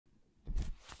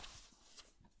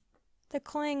The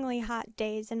cloyingly hot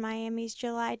days in Miami's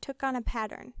July took on a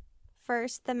pattern.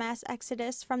 First, the mass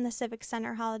exodus from the Civic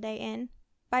Center Holiday Inn,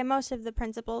 by most of the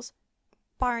principals,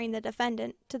 barring the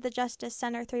defendant, to the Justice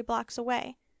Center 3 blocks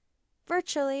away.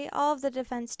 Virtually all of the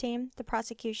defense team, the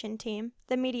prosecution team,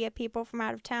 the media people from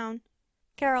out of town,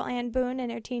 Carol Ann Boone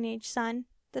and her teenage son,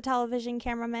 the television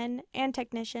cameramen and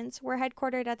technicians were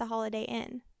headquartered at the Holiday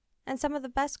Inn. And some of the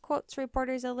best quotes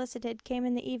reporters elicited came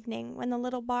in the evening when the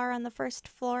little bar on the first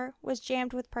floor was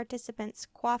jammed with participants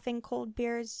quaffing cold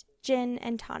beers, gin,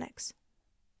 and tonics.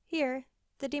 Here,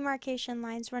 the demarcation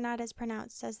lines were not as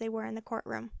pronounced as they were in the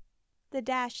courtroom. The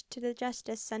dash to the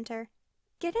Justice Center,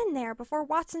 "Get in there before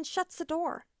Watson shuts the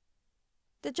door!"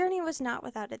 The journey was not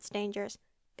without its dangers.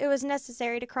 It was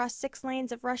necessary to cross 6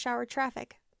 lanes of rush-hour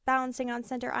traffic, balancing on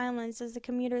center islands as the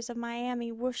commuters of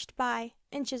Miami whooshed by,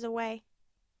 inches away.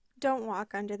 Don't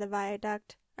walk under the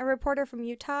viaduct. A reporter from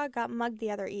Utah got mugged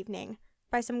the other evening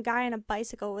by some guy on a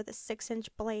bicycle with a 6-inch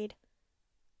blade.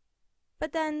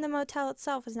 But then the motel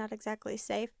itself was not exactly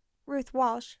safe. Ruth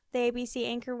Walsh, the ABC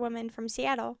anchorwoman from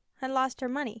Seattle, had lost her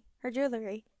money, her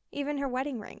jewelry, even her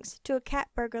wedding rings, to a cat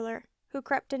burglar who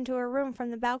crept into her room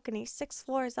from the balcony 6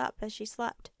 floors up as she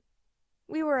slept.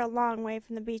 We were a long way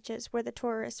from the beaches where the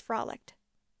tourists frolicked.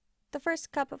 The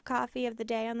first cup of coffee of the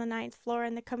day on the 9th floor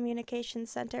in the communications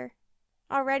center.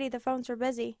 Already the phones were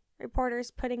busy,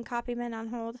 reporters putting copymen on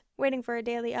hold, waiting for a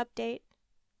daily update.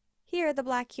 Here the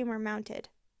black humor mounted.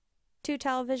 2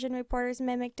 television reporters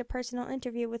mimicked a personal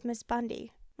interview with Miss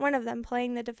Bundy, one of them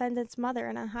playing the defendant's mother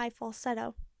in a high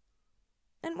falsetto.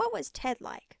 "And what was Ted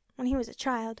like when he was a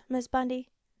child, Miss Bundy?"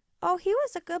 "Oh, he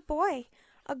was a good boy.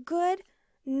 A good,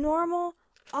 normal,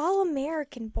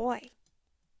 all-American boy."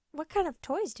 "What kind of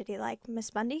toys did he like, Miss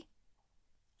Bundy?"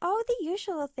 "Oh, the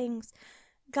usual things.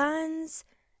 Guns,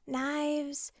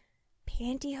 knives,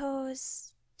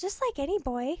 pantyhose, just like any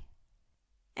boy."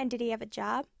 "And did he have a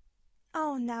job?"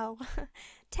 "Oh, no.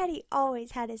 Teddy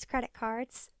always had his credit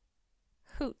cards."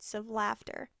 Hoots of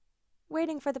laughter.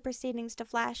 Waiting for the proceedings to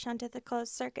flash onto the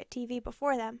closed-circuit TV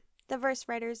before them, the verse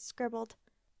writers scribbled,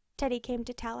 "Teddy came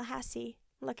to Tallahassee,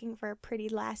 looking for a pretty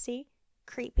lassie,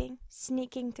 creeping,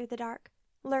 sneaking through the dark,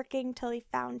 lurking till he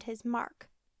found his mark.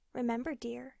 Remember,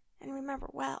 dear, and remember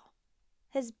well,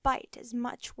 his bite is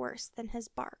much worse than his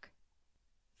bark."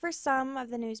 For some of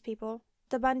the news people,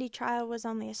 the Bundy trial was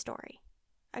only a story.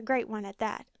 A great one at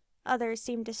that. Others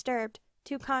seemed disturbed,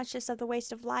 too conscious of the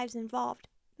waste of lives involved,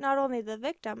 not only the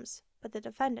victims, but the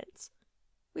defendants.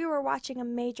 We were watching a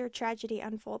major tragedy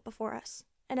unfold before us,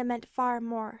 and it meant far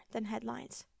more than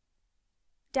headlines.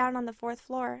 Down on the 4th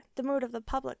floor, the mood of the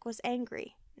public was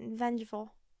angry and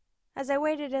vengeful. As I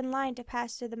waited in line to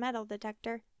pass through the metal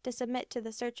detector, to submit to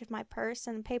the search of my purse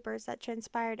and papers that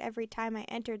transpired every time I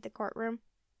entered the courtroom,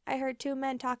 I heard 2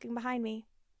 men talking behind me.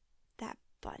 "That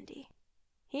Bundy.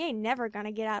 He ain't never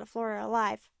gonna get out of Florida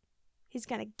alive. He's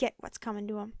gonna get what's coming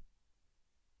to him.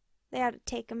 They ought to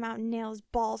take him out and nail his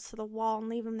balls to the wall and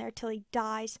leave him there till he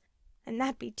dies, and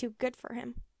that'd be too good for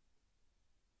him."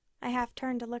 I half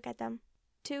turned to look at them.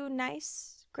 2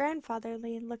 nice,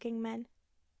 grandfatherly-looking men.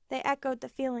 They echoed the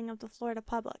feeling of the Florida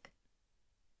public.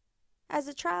 As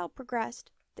the trial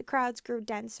progressed, the crowds grew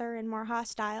denser and more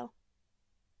hostile.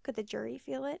 Could the jury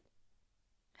feel it?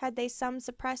 Had they some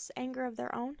suppressed anger of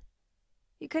their own?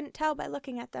 You couldn't tell by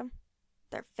looking at them.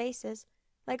 Their faces,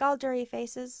 like all jury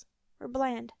faces, were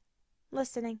bland,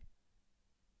 listening.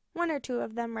 1 or 2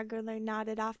 of them regularly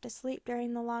nodded off to sleep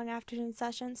during the long afternoon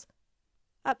sessions.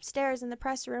 Upstairs in the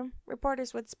press room,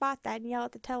 reporters would spot that and yell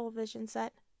at the television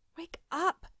set, "Wake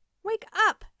up! Wake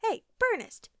up! Hey,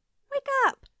 Bernest! Wake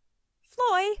up!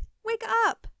 Floy, wake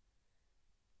up!"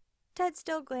 Ted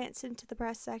still glanced into the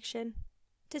press section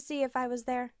to see if I was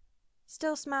there,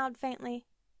 still smiled faintly,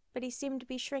 but he seemed to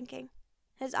be shrinking,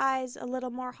 his eyes a little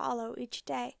more hollow each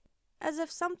day, as if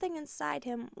something inside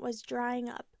him was drying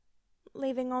up,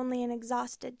 leaving only an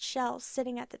exhausted shell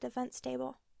sitting at the defense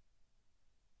table.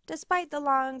 Despite the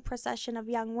long procession of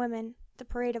young women, the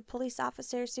parade of police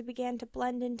officers who began to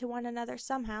blend into one another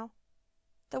somehow,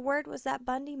 the word was that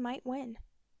Bundy might win.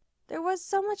 There was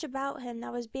so much about him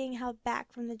that was being held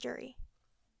back from the jury.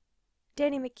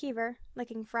 Danny McKeever,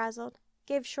 looking frazzled,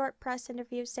 gave short press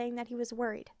interviews saying that he was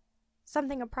worried,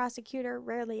 something a prosecutor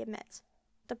rarely admits.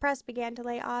 The press began to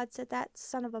lay odds that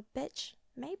son of a bitch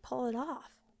may pull it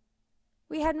off.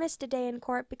 We had missed a day in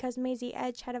court because Maisie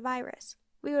Edge had a virus.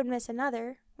 We would miss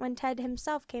another when Ted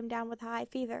himself came down with a high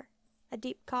fever, a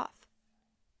deep cough.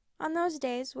 On those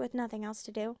days, with nothing else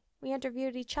to do, we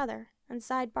interviewed each other, and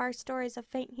sidebar stories of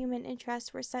faint human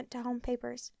interest were sent to home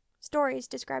papers, stories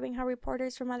describing how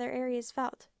reporters from other areas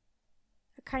felt.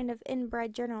 A kind of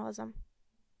inbred journalism.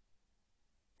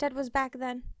 Ted was back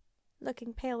then,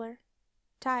 looking paler,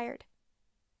 tired.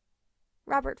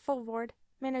 Robert Fulvord,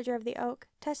 manager of the Oak,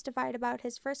 testified about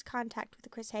his first contact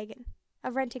with Chris Hagen,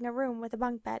 of renting a room with a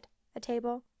bunk bed, a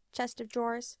table, chest of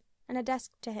drawers, and a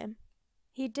desk to him.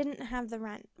 He didn't have the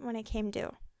rent when it came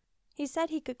due. He said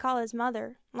he could call his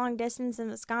mother, long distance in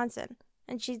Wisconsin,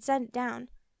 and she'd send it down.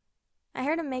 I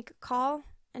heard him make a call,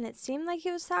 and it seemed like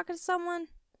he was talking to someone,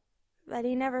 but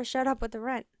he never showed up with the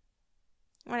rent.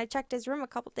 When I checked his room a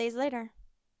couple days later,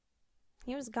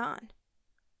 he was gone.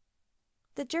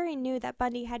 The jury knew that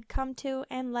Bundy had come to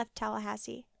and left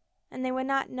Tallahassee, and they would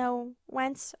not know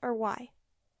whence or why.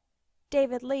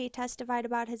 David Lee testified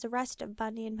about his arrest of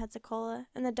Bundy in Pensacola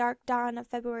in the dark dawn of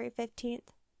February 15th,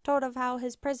 told of how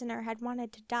his prisoner had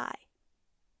wanted to die.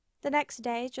 The next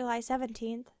day, July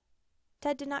 17th,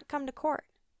 Ted did not come to court.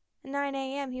 At 9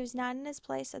 a.m. he was not in his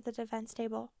place at the defense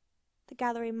table. The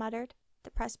gallery muttered. The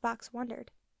press box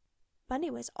wondered. Bundy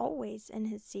was always in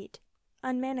his seat,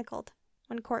 unmanacled,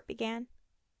 when court began.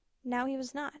 Now he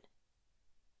was not.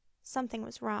 Something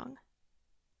was wrong.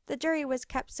 The jury was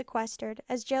kept sequestered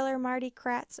as jailer Marty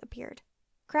Kratz appeared.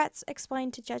 Kratz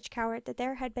explained to Judge Cowart that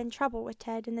there had been trouble with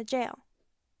Ted in the jail.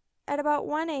 At about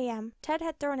 1 a.m., Ted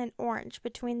had thrown an orange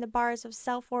between the bars of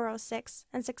cell 406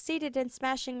 and succeeded in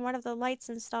smashing one of the lights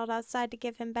installed outside to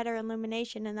give him better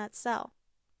illumination in that cell.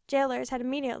 Jailers had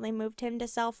immediately moved him to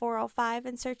cell 405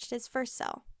 and searched his first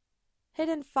cell.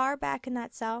 Hidden far back in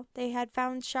that cell, they had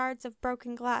found shards of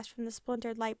broken glass from the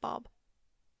splintered light bulb.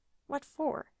 What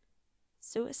for?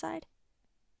 Suicide?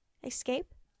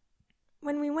 Escape?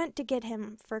 When we went to get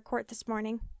him for court this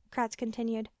morning, Kratz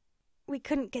continued, we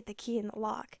couldn't get the key in the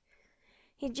lock.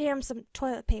 He jammed some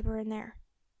toilet paper in there.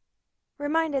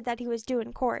 Reminded that he was due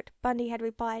in court, Bundy had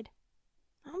replied,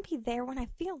 I'll be there when I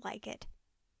feel like it.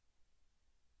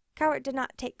 Cowart did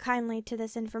not take kindly to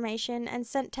this information and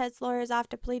sent Ted's lawyers off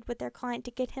to plead with their client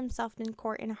to get himself in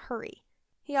court in a hurry.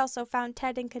 He also found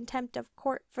Ted in contempt of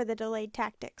court for the delayed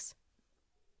tactics.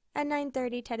 At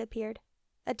 9:30, Ted appeared.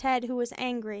 A Ted who was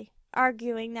angry,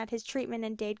 arguing that his treatment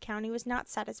in Dade County was not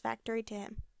satisfactory to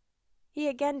him. He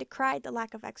again decried the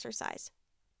lack of exercise,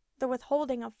 the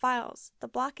withholding of files, the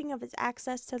blocking of his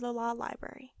access to the law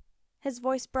library. His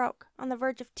voice broke, on the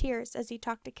verge of tears, as he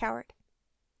talked to Cowart.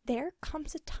 There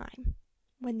comes a time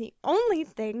when the only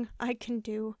thing I can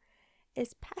do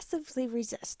is passively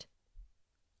resist.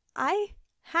 I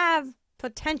have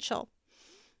potential.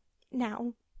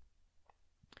 Now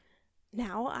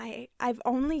I've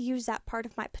only used that part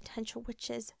of my potential which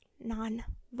is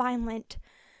non-violent.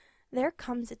 There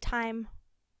comes a time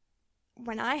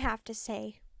when I have to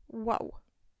say, whoa.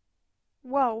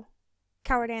 Whoa,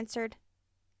 Cowart answered.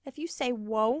 If you say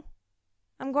whoa,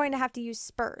 I'm going to have to use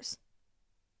spurs.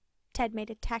 Ted made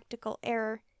a tactical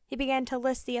error. He began to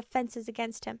list the offenses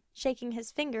against him, shaking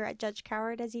his finger at Judge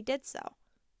Cowart as he did so.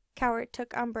 Cowart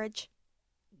took umbrage.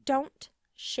 Don't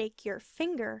shake your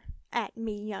finger at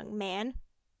me, young man.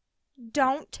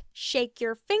 Don't shake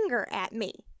your finger at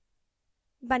me.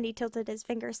 Bundy tilted his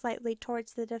finger slightly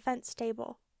towards the defense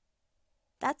table.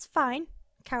 That's fine,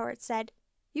 Cowart said.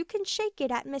 You can shake it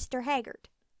at Mr. Haggard.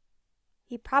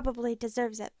 He probably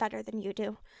deserves it better than you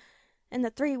do. In the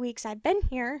 3 weeks I've been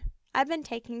here, I've been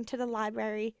taken to the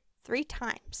library 3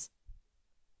 times.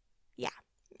 Yeah,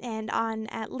 and on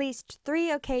at least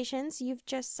 3 occasions you've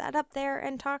just sat up there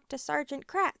and talked to Sergeant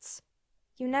Kratz.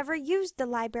 You never used the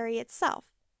library itself.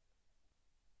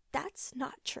 That's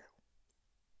not true.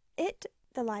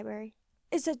 The library,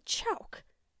 is a joke.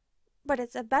 But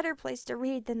it's a better place to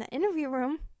read than the interview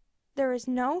room. There is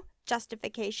no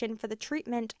justification for the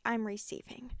treatment I'm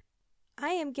receiving. I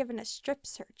am given a strip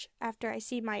search after I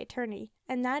see my attorney,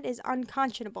 and that is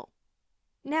unconscionable.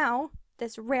 Now,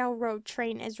 this railroad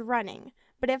train is running,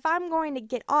 but if I'm going to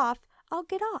get off, I'll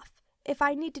get off. If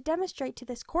I need to demonstrate to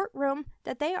this courtroom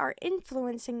that they are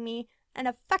influencing me and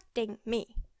affecting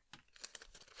me.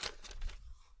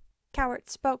 Cowart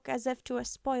spoke as if to a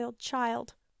spoiled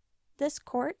child. This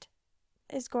court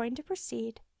is going to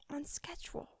proceed on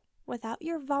schedule without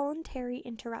your voluntary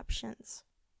interruptions.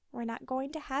 We're not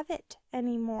going to have it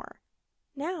anymore.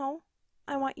 Now,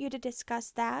 I want you to discuss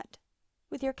that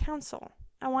with your counsel.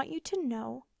 I want you to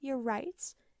know your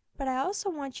rights, but I also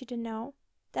want you to know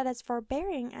that as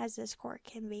forbearing as this court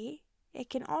can be, it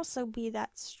can also be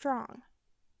that strong.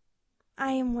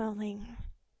 I am willing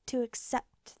to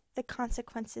accept the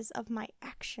consequences of my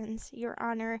actions, Your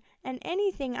Honor, and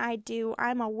anything I do,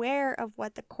 I'm aware of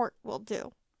what the court will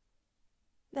do.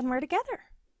 Then we're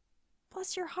together.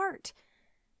 Bless your heart.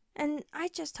 And I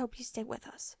just hope you stay with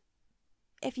us.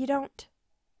 If you don't,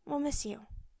 we'll miss you.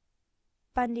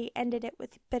 Bundy ended it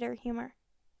with bitter humor.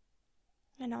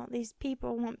 and all these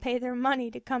people won't pay their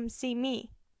money to come see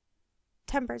me."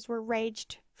 Tempers were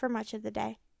raged for much of the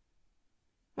day.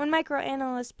 When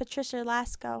microanalyst Patricia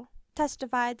Lasco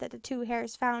testified that the 2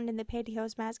 hairs found in the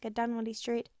pantyhose mask at Dunwoody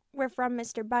Street were from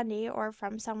Mr. Bundy or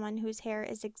from someone whose hair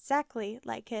is exactly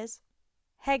like his,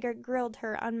 Haggard grilled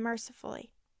her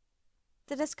unmercifully.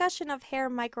 The discussion of hair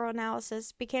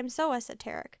microanalysis became so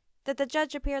esoteric that the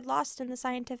judge appeared lost in the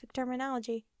scientific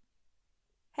terminology.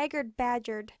 Haggard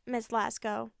badgered Miss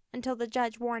Lasco until the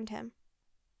judge warned him.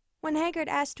 When Haggard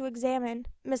asked to examine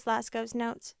Miss Lasco's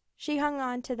notes, she hung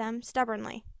on to them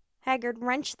stubbornly. Haggard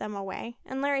wrenched them away,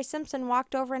 and Larry Simpson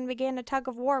walked over and began a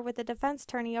tug-of-war with the defense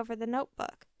attorney over the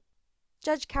notebook.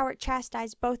 Judge Cowart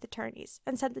chastised both attorneys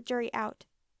and sent the jury out.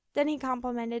 Then he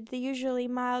complimented the usually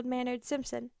mild-mannered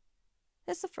Simpson.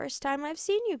 "It's the first time I've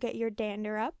seen you get your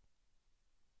dander up."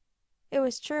 It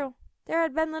was true. There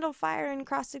had been little fire in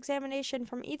cross-examination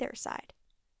from either side.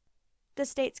 The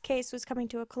state's case was coming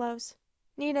to a close.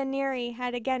 Nita Neary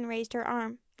had again raised her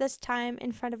arm, this time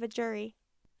in front of a jury,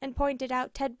 and pointed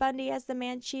out Ted Bundy as the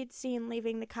man she'd seen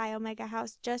leaving the Chi Omega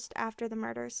house just after the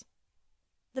murders.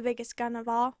 The biggest gun of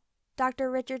all,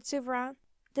 Dr. Richard Souveron,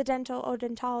 the dental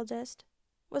odontologist,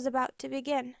 was about to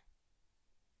begin.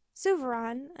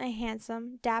 Souveron, a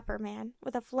handsome, dapper man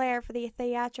with a flair for the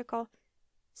theatrical,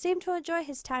 seemed to enjoy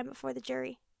his time before the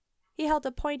jury. He held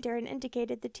a pointer and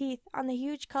indicated the teeth on the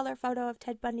huge color photo of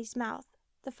Ted Bundy's mouth,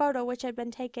 the photo which had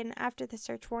been taken after the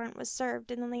search warrant was served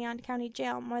in the Leon County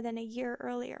Jail more than a year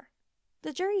earlier.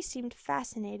 The jury seemed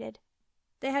fascinated.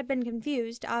 They had been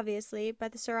confused, obviously, by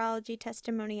the serology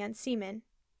testimony on semen,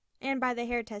 and by the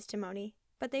hair testimony,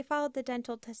 but they followed the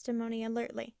dental testimony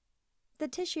alertly. The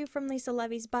tissue from Lisa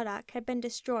Levy's buttock had been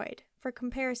destroyed, for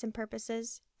comparison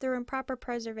purposes, through improper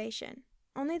preservation.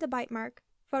 Only the bite mark,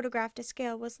 photographed to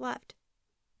scale, was left.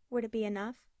 Would it be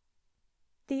enough?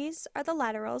 These are the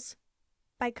laterals,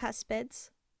 bicuspids,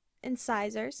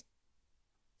 incisors.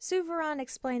 Souveron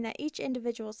explained that each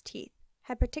individual's teeth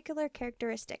had particular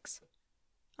characteristics: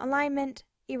 alignment,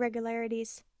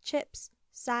 irregularities, chips,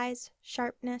 size,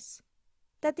 sharpness.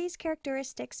 That these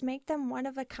characteristics make them one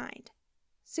of a kind.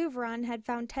 Souveron had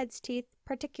found Ted's teeth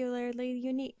particularly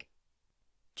unique.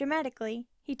 Dramatically,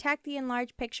 he tacked the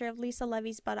enlarged picture of Lisa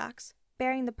Levy's buttocks,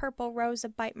 bearing the purple rows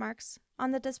of bite marks,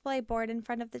 on the display board in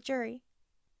front of the jury.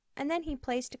 And then he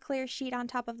placed a clear sheet on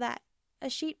top of that, a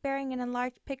sheet bearing an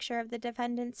enlarged picture of the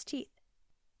defendant's teeth.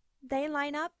 They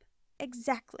line up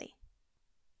exactly.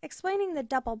 Explaining the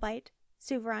double bite,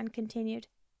 Souveron continued.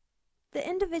 The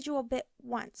individual bit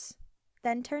once,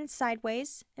 then turned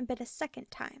sideways and bit a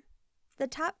second time. The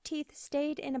top teeth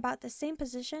stayed in about the same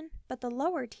position, but the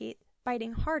lower teeth,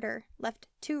 biting harder, left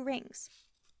 2 rings.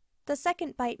 The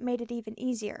second bite made it even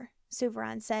easier,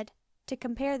 Souveron said, to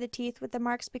compare the teeth with the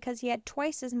marks because he had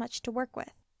twice as much to work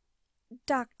with.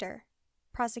 "Doctor,"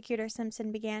 Prosecutor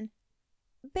Simpson began,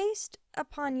 "based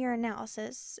upon your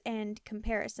analysis and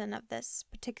comparison of this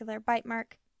particular bite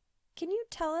mark, can you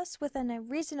tell us within a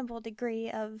reasonable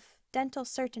degree of dental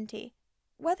certainty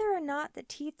whether or not the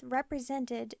teeth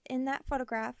represented in that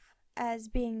photograph as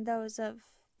being those of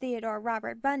Theodore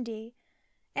Robert Bundy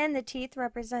and the teeth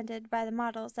represented by the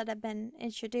models that have been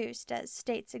introduced as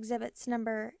State's Exhibits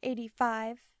number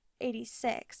 85,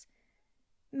 86,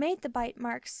 made the bite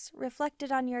marks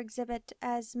reflected on your exhibit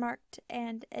as marked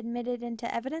and admitted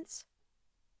into evidence?"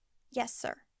 "Yes,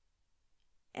 sir."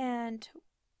 "And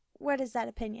what is that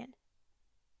opinion?"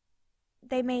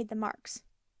 "They made the marks."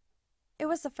 It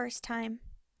was the first time,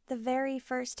 the very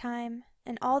first time,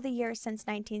 in all the years since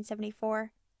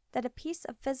 1974, that a piece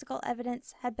of physical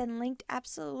evidence had been linked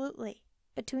absolutely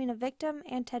between a victim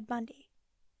and Ted Bundy.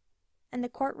 And the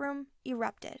courtroom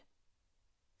erupted.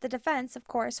 The defense, of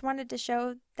course, wanted to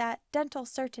show that dental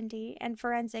certainty and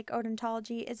forensic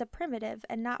odontology is a primitive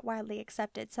and not widely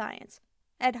accepted science.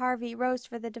 Ed Harvey rose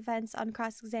for the defense on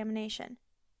cross-examination.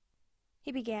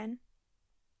 He began,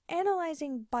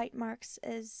 "Analyzing bite marks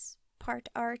is part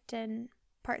art and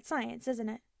part science, isn't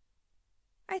it?"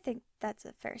 "I think that's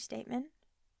a fair statement."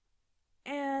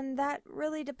 "And that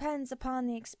really depends upon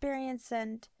the experience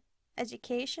and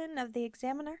education of the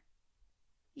examiner?"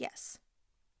 "Yes."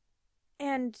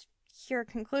 "And your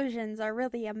conclusions are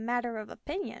really a matter of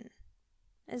opinion.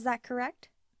 Is that correct?"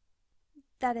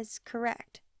 "That is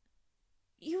correct."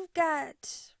 "You've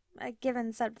got a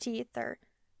given set of teeth, or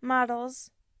models,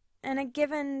 and a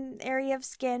given area of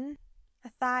skin, a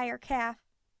thigh or calf.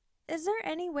 Is there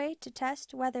any way to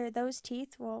test whether those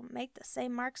teeth will make the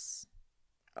same marks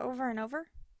over and over?"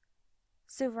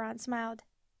 Souveron smiled.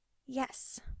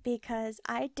 "Yes, because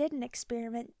I did an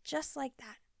experiment just like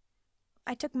that.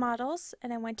 I took models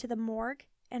and I went to the morgue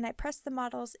and I pressed the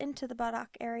models into the buttock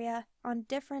area on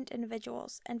different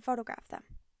individuals and photographed them.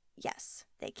 Yes,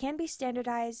 they can be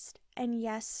standardized, and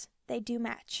yes, they do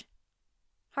match.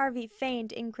 Harvey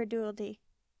feigned incredulity.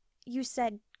 You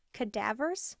said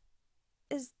cadavers?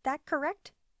 Is that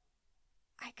correct?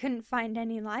 I couldn't find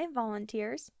any live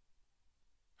volunteers.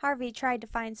 Harvey tried to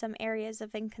find some areas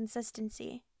of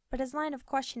inconsistency, but his line of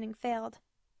questioning failed.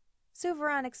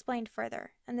 Souveron explained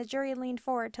further, and the jury leaned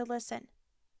forward to listen.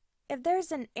 If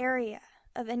there's an area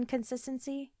of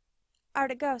inconsistency,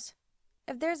 out it goes.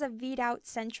 If there's a V'd-out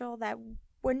central that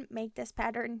wouldn't make this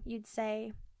pattern, you'd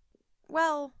say,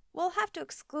 well, we'll have to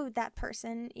exclude that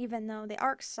person, even though the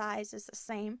arc size is the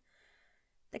same.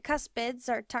 The cuspids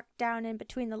are tucked down in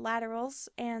between the laterals,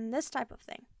 and this type of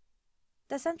thing.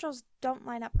 The centrals don't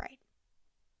line up right.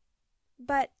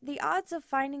 But the odds of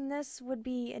finding this would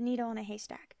be a needle in a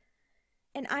haystack.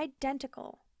 An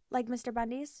identical, like Mr.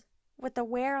 Bundy's, with the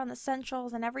wear on the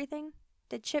centrals and everything,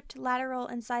 the chipped lateral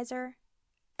incisor,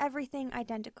 everything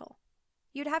identical.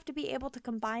 You'd have to be able to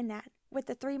combine that with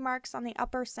the 3 marks on the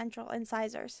upper central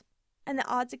incisors, and the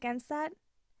odds against that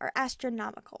are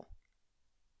astronomical.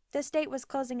 The state was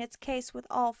closing its case with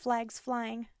all flags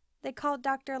flying. They called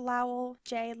Dr. Lowell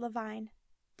J. Levine,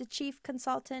 the chief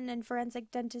consultant in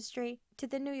forensic dentistry, to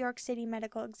the New York City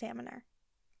Medical Examiner.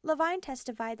 Levine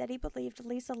testified that he believed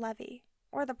Lisa Levy,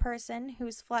 or the person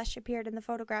whose flesh appeared in the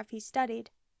photograph he studied,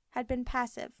 had been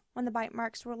passive when the bite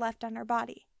marks were left on her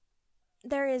body.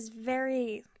 There is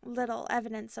very little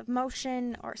evidence of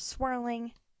motion or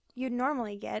swirling you'd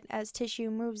normally get as tissue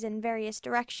moves in various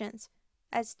directions,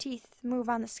 as teeth move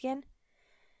on the skin.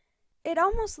 It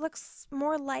almost looks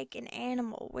more like an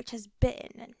animal which has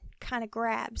bitten and kind of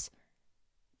grabs.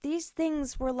 These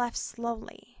things were left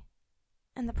slowly,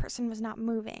 and the person was not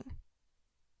moving.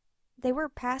 They were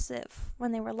passive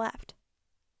when they were left.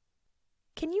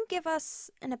 Can you give us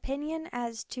an opinion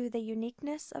as to the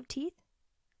uniqueness of teeth?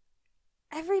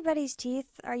 Everybody's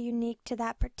teeth are unique to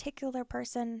that particular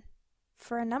person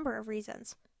for a number of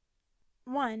reasons.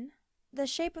 1. The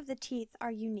shape of the teeth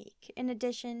are unique, in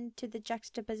addition to the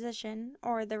juxtaposition,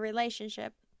 or the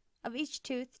relationship, of each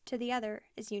tooth to the other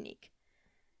is unique.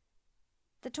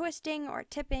 The twisting or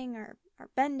tipping or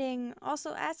bending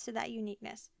also adds to that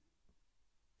uniqueness.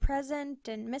 Present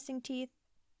and missing teeth,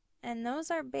 and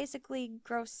those are basically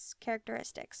gross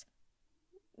characteristics.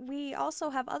 We also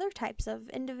have other types of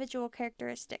individual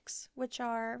characteristics, which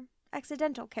are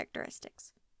accidental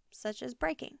characteristics, such as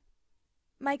breaking.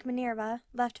 Mike Minerva,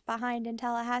 left behind in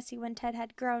Tallahassee when Ted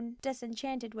had grown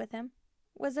disenchanted with him,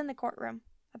 was in the courtroom,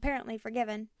 apparently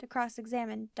forgiven, to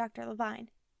cross-examine Dr. Levine.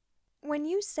 When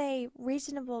you say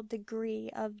reasonable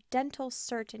degree of dental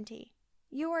certainty,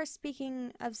 you are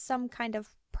speaking of some kind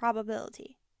of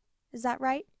probability. Is that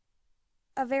right?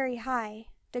 A very high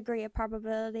degree of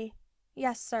probability.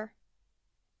 Yes, sir.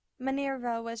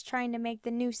 Minerva was trying to make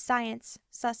the new science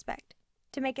suspect,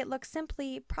 to make it look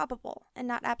simply probable and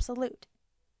not absolute.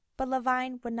 But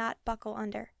Levine would not buckle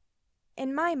under.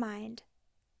 In my mind,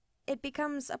 it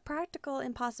becomes a practical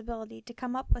impossibility to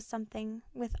come up with something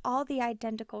with all the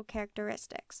identical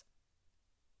characteristics.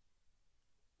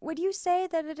 Would you say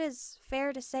that it is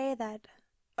fair to say that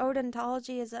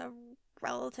odontology is a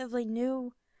relatively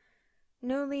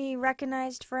newly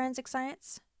recognized forensic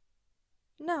science?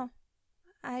 No,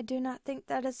 I do not think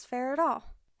that is fair at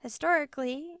all.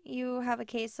 Historically, you have a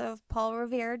case of Paul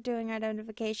Revere doing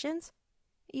identifications.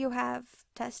 You have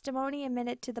testimony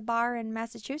admitted to the bar in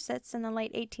Massachusetts in the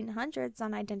late 1800s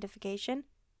on identification,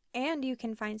 and you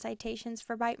can find citations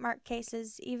for bite mark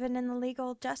cases even in the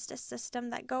legal justice system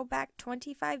that go back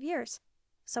 25 years.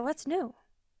 So what's new?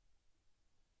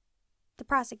 The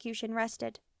prosecution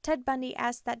rested. Ted Bundy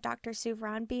asked that Dr.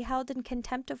 Souveron be held in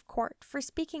contempt of court for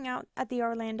speaking out at the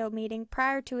Orlando meeting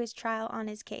prior to his trial on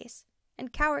his case,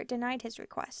 and Cowart denied his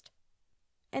request.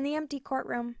 In the empty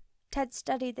courtroom, Ted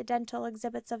studied the dental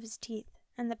exhibits of his teeth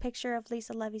and the picture of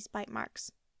Lisa Levy's bite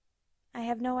marks. I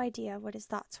have no idea what his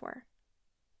thoughts were.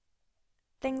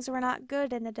 Things were not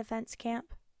good in the defense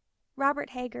camp.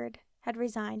 Robert Haggard had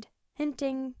resigned,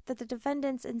 hinting that the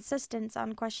defendant's insistence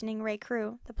on questioning Ray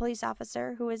Crew, the police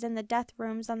officer who was in the death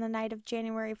rooms on the night of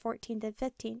January 14th and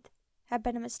 15th, had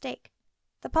been a mistake.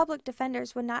 The public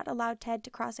defenders would not allow Ted to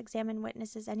cross-examine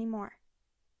witnesses anymore.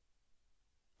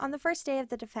 On the first day of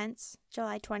the defense,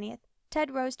 July 20th,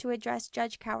 Ted rose to address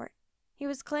Judge Cowart. He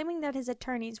was claiming that his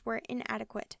attorneys were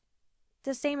inadequate,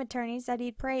 the same attorneys that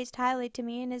he'd praised highly to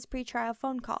me in his pretrial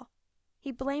phone call.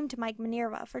 He blamed Mike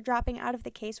Minerva for dropping out of the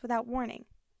case without warning,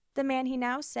 the man he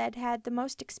now said had the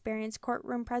most experienced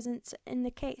courtroom presence in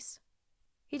the case.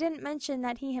 He didn't mention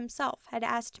that he himself had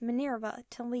asked Minerva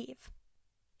to leave.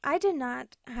 I did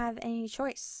not have any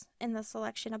choice in the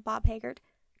selection of Bob Haggard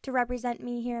to represent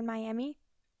me here in Miami.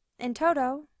 In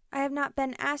toto, I have not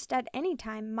been asked at any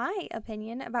time my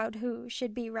opinion about who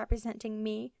should be representing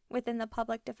me within the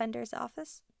public defender's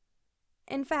office.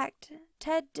 In fact,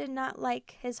 Ted did not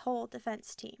like his whole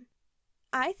defense team.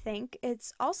 I think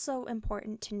it's also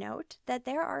important to note that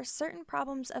there are certain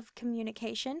problems of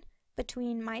communication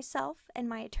between myself and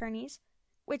my attorneys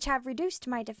which have reduced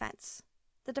my defense.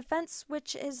 The defense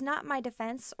which is not my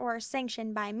defense or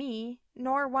sanctioned by me,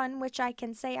 nor one which I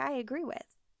can say I agree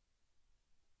with.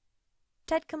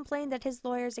 Ted complained that his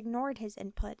lawyers ignored his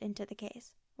input into the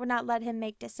case, would not let him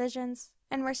make decisions,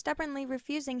 and were stubbornly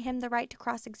refusing him the right to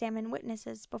cross-examine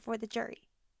witnesses before the jury.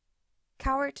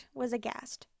 Cowart was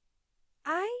aghast.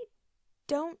 I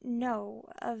don't know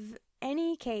of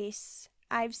any case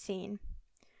I've seen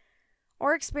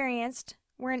or experienced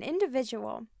where an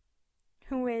individual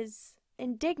who is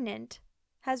indignant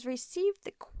has received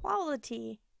the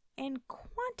quality and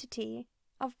quantity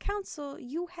of counsel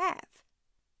you have.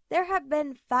 There have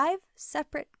been 5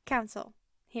 separate counsel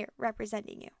here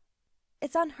representing you.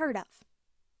 It's unheard of.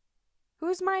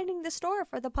 Who's minding the store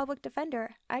for the public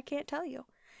defender? I can't tell you.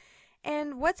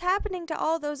 And what's happening to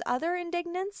all those other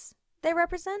indignants they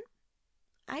represent?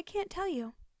 I can't tell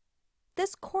you.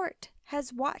 This court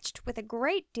has watched with a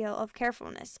great deal of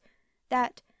carefulness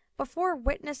that before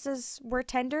witnesses were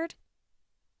tendered,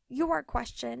 you are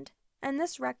questioned, and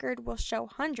this record will show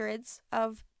hundreds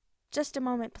of just a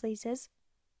moment pleases,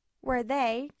 where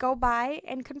they go by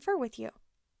and confer with you.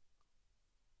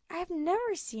 I have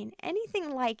never seen anything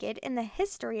like it in the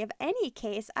history of any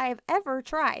case I have ever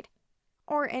tried,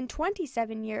 or in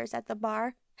 27 years at the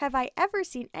bar have I ever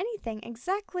seen anything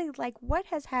exactly like what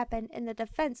has happened in the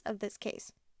defense of this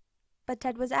case. But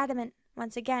Ted was adamant.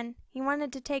 Once again, he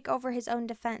wanted to take over his own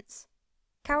defense.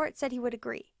 Cowart said he would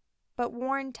agree, but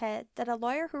warned Ted that a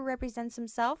lawyer who represents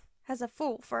himself has a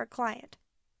fool for a client.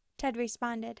 Ted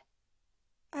responded,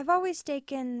 "I've always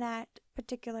taken that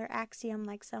particular axiom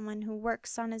like someone who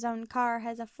works on his own car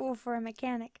has a fool for a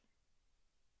mechanic.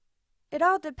 It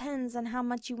all depends on how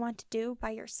much you want to do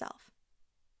by yourself."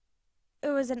 It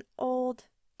was an old,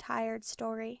 tired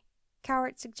story.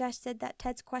 Cowart suggested that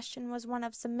Ted's question was one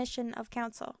of submission of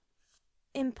counsel.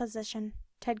 "Imposition,"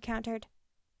 Ted countered.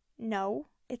 "No,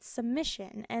 it's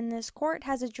submission, and this court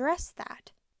has addressed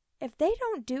that. If they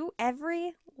don't do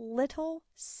every little,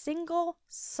 single,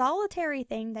 solitary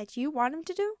thing that you want them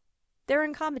to do, they're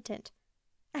incompetent.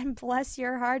 And bless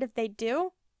your heart if they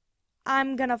do,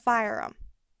 I'm gonna fire them."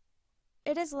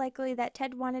 It is likely that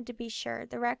Ted wanted to be sure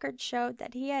the record showed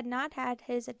that he had not had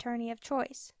his attorney of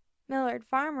choice. Millard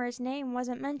Farmer's name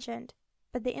wasn't mentioned,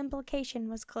 but the implication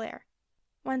was clear.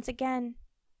 Once again,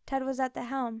 Ted was at the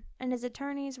helm, and his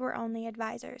attorneys were only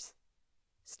advisers.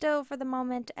 Still, for the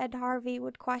moment, Ed Harvey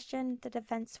would question the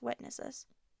defense witnesses.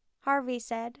 Harvey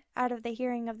said, out of the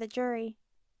hearing of the jury,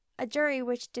 a jury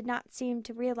which did not seem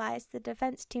to realize the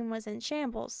defense team was in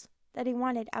shambles, that he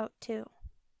wanted out too.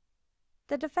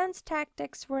 The defense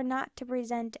tactics were not to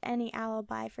present any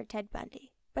alibi for Ted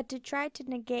Bundy, but to try to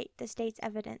negate the state's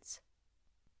evidence.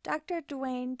 Dr.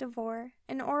 Duane DeVore,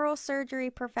 an oral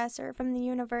surgery professor from the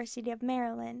University of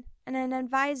Maryland and an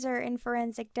advisor in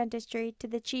forensic dentistry to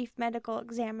the chief medical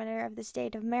examiner of the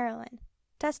state of Maryland,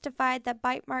 testified that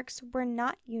bite marks were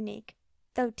not unique,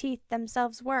 though teeth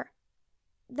themselves were.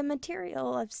 The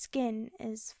material of skin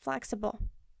is flexible,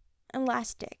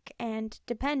 elastic, and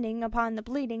depending upon the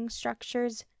bleeding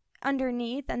structures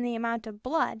underneath and the amount of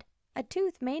blood, a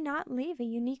tooth may not leave a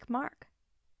unique mark.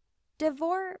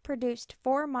 DeVore produced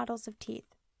 4 models of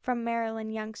teeth from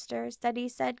Maryland youngsters that he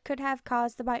said could have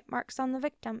caused the bite marks on the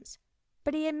victims,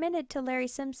 but he admitted to Larry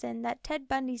Simpson that Ted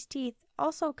Bundy's teeth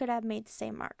also could have made the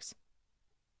same marks.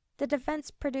 The defense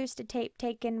produced a tape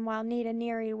taken while Nita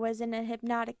Neary was in a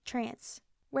hypnotic trance,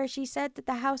 where she said that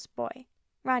the houseboy,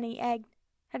 Ronnie Egg,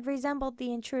 had resembled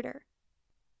the intruder.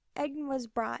 Egg was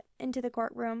brought into the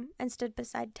courtroom and stood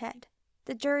beside Ted.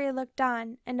 The jury looked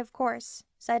on and, of course,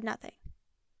 said nothing.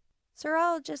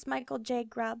 Serologist Michael J.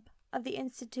 Grubb of the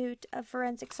Institute of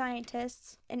Forensic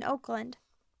Scientists in Oakland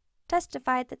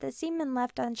testified that the semen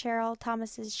left on Cheryl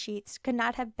Thomas's sheets could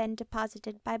not have been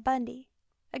deposited by Bundy,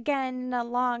 again in a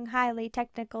long, highly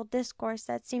technical discourse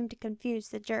that seemed to confuse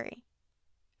the jury.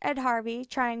 Ed Harvey,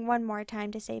 trying one more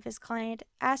time to save his client,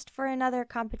 asked for another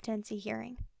competency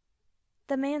hearing.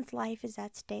 The man's life is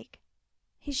at stake.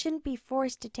 He shouldn't be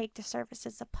forced to take the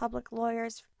services of public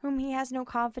lawyers whom he has no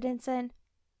confidence in.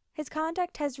 His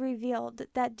conduct has revealed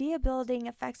the debilitating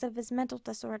effects of his mental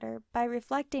disorder by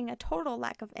reflecting a total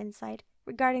lack of insight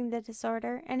regarding the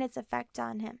disorder and its effects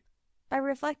on him. by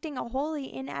reflecting a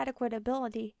wholly inadequate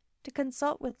ability to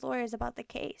consult with lawyers about the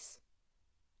case.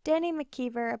 Danny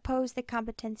McKeever opposed the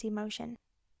competency motion.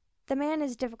 The man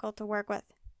is difficult to work with.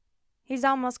 He's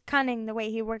almost cunning the way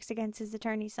he works against his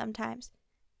attorneys sometimes.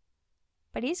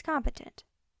 But he's competent.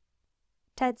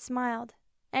 Ted smiled.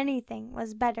 Anything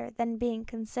was better than being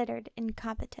considered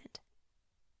incompetent.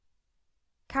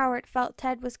 Cowart felt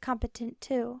Ted was competent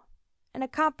too, and a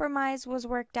compromise was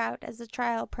worked out as the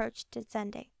trial approached its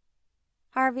ending.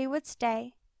 Harvey would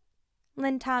stay,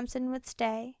 Lynn Thompson would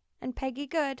stay, and Peggy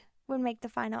Good would make the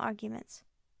final arguments.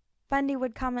 Bundy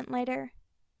would comment later,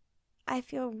 "I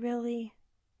feel really,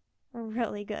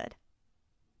 really good."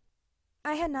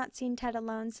 I had not seen Ted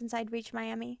alone since I'd reached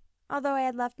Miami, although I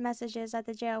had left messages at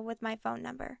the jail with my phone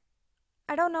number.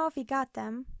 I don't know if he got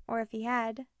them, or if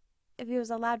he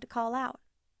was allowed to call out.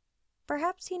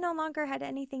 Perhaps he no longer had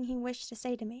anything he wished to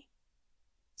say to me,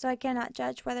 so I cannot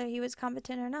judge whether he was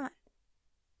competent or not.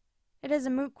 It is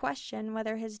a moot question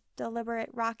whether his deliberate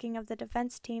rocking of the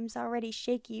defense team's already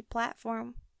shaky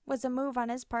platform was a move on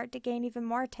his part to gain even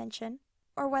more attention,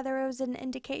 or whether it was an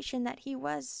indication that he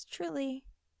was, truly,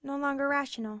 no longer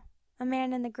rational, a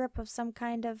man in the grip of some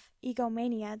kind of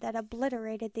egomania that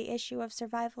obliterated the issue of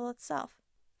survival itself.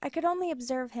 I could only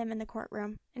observe him in the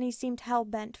courtroom, and he seemed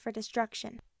hell-bent for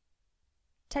destruction.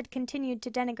 Ted continued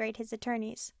to denigrate his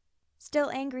attorneys,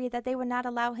 still angry that they would not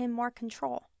allow him more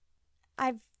control.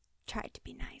 I've tried to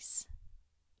be nice.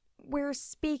 We're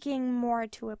speaking more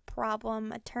to a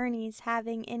problem attorneys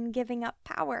having in giving up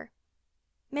power.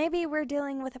 Maybe we're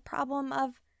dealing with a problem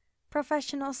of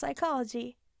professional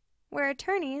psychology, where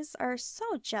attorneys are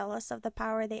so jealous of the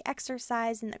power they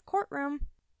exercise in the courtroom,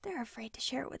 they're afraid to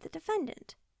share it with the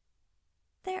defendant.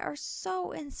 They are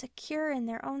so insecure in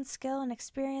their own skill and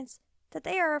experience that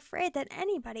they are afraid that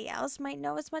anybody else might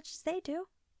know as much as they do,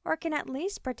 or can at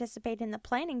least participate in the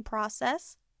planning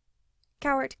process.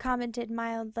 Cowart commented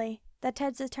mildly that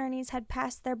Ted's attorneys had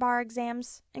passed their bar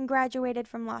exams and graduated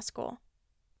from law school.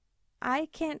 I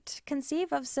can't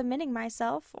conceive of submitting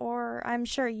myself, or I'm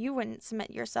sure you wouldn't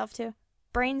submit yourself to,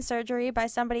 brain surgery by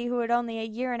somebody who had only a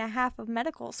year and a half of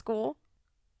medical school.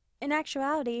 In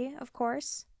actuality, of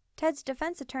course, Ted's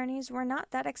defense attorneys were not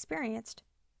that experienced.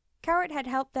 Cowart had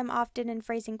helped them often in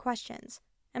phrasing questions,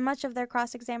 and much of their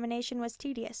cross-examination was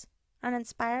tedious,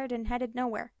 uninspired, and headed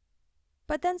nowhere.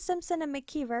 But then Simpson and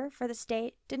McKeever, for the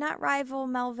state, did not rival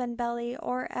Melvin Belly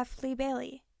or F. Lee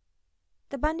Bailey.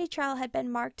 The Bundy trial had been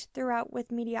marked throughout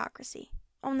with mediocrity.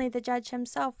 Only the judge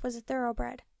himself was a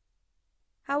thoroughbred.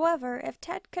 However, if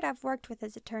Ted could have worked with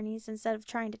his attorneys instead of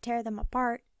trying to tear them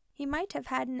apart, he might have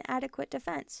had an adequate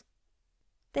defense.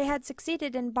 They had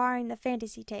succeeded in barring the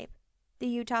fantasy tape, the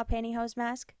Utah pantyhose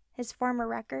mask, his former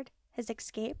record, his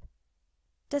escape.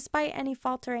 Despite any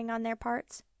faltering on their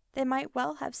parts, they might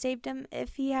well have saved him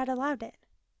if he had allowed it.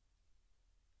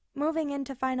 Moving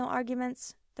into final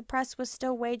arguments, the press was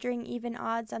still wagering even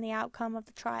odds on the outcome of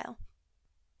the trial.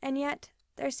 And yet,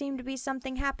 there seemed to be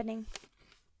something happening.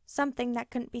 Something that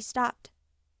couldn't be stopped.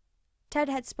 Ted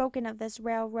had spoken of this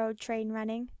railroad train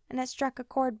running, and it struck a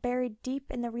chord buried deep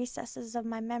in the recesses of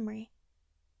my memory.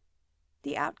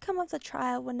 The outcome of the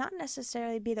trial would not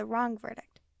necessarily be the wrong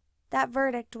verdict. That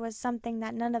verdict was something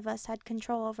that none of us had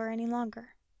control over any longer.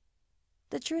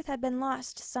 The truth had been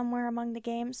lost somewhere among the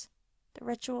games, the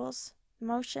rituals, the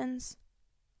motions,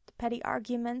 the petty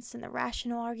arguments and the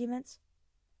rational arguments,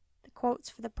 the quotes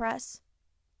for the press,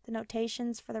 the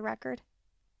notations for the record.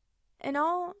 In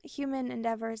all human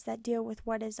endeavors that deal with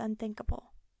what is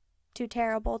unthinkable, too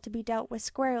terrible to be dealt with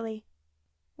squarely,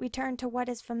 we turn to what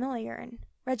is familiar and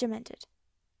regimented.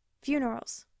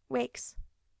 Funerals, wakes,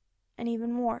 and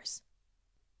even wars.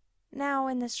 Now,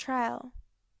 in this trial,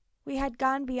 we had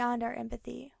gone beyond our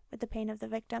empathy with the pain of the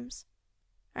victims,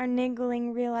 our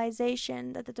niggling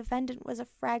realization that the defendant was a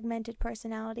fragmented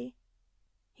personality.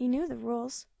 He knew the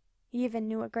rules, he even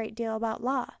knew a great deal about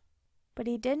law, but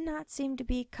he did not seem to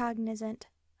be cognizant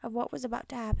of what was about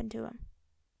to happen to him.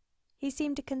 He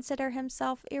seemed to consider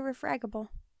himself irrefragable,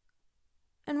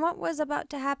 and what was about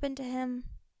to happen to him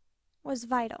was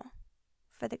vital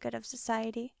for the good of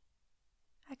society.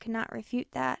 I could not refute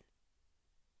that.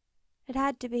 It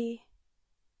had to be,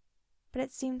 but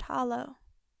it seemed hollow,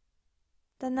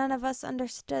 that none of us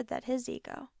understood that his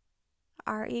ego,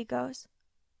 our egos,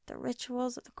 the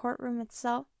rituals of the courtroom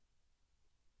itself,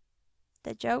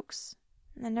 the jokes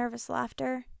and the nervous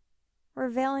laughter, were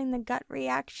veiling the gut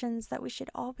reactions that we should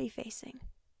all be facing.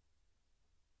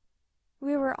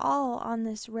 We were all on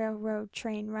this railroad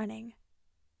train running.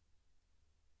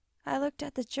 I looked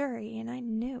at the jury and I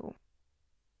knew.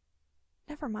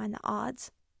 Never mind the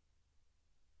odds.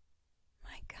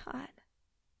 My God,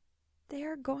 They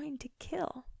are going to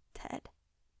kill Ted.